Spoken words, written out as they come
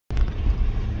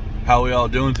How we all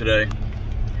doing today?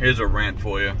 Here's a rant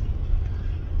for you.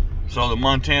 So the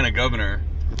Montana governor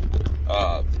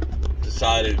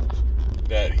decided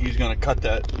that he's going to cut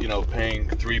that, paying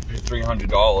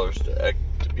 $300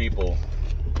 to people,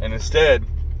 and instead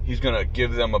he's going to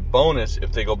give them a bonus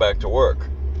if they go back to work.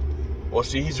 Well,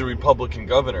 see, he's a Republican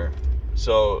governor,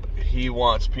 so he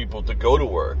wants people to go to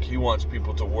work. He wants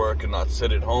people to work and not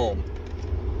sit at home.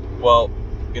 Well,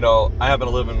 I happen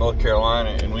to live in North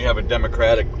Carolina, and we have a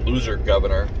Democratic loser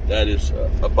governor that is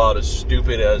about as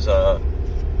stupid as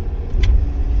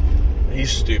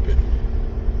he's stupid.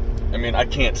 I mean, I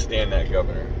can't stand that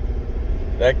governor.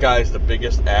 That guy's the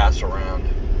biggest ass around.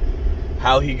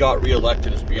 How he got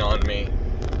reelected is beyond me.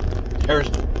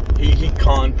 He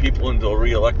conned people into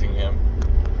re-electing him.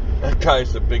 That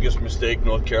guy's the biggest mistake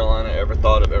North Carolina ever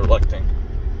thought of electing.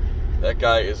 That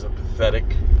guy is a pathetic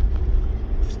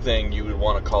thing you would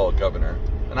want to call a governor,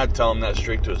 and I'd tell him that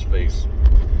straight to his face.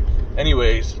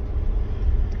 Anyways,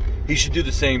 he should do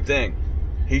the same thing.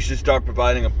 He should start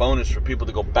providing a bonus for people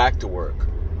to go back to work,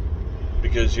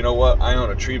 because you know what, I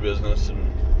own a tree business,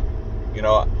 and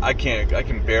I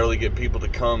can barely get people to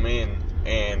come in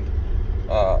and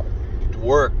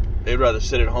work. They'd rather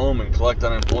sit at home and collect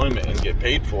unemployment and get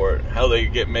paid for it. How they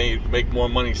make more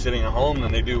money sitting at home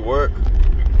than they do work.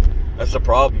 That's the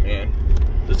problem, man.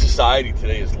 The society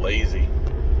today is lazy.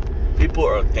 People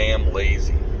are damn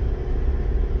lazy.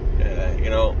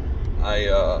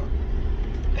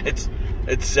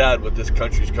 It's sad what this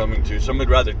country's coming to. Somebody'd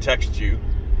rather text you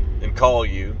than call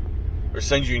you or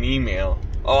send you an email.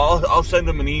 Oh, I'll send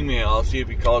him an email. I'll see if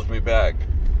he calls me back.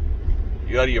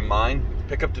 You out of your mind?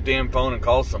 Pick up the damn phone and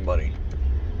call somebody.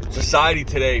 Society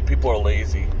today, people are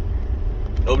lazy.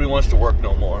 Nobody wants to work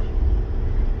no more.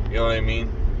 You know what I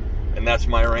mean? And that's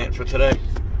my rant for today.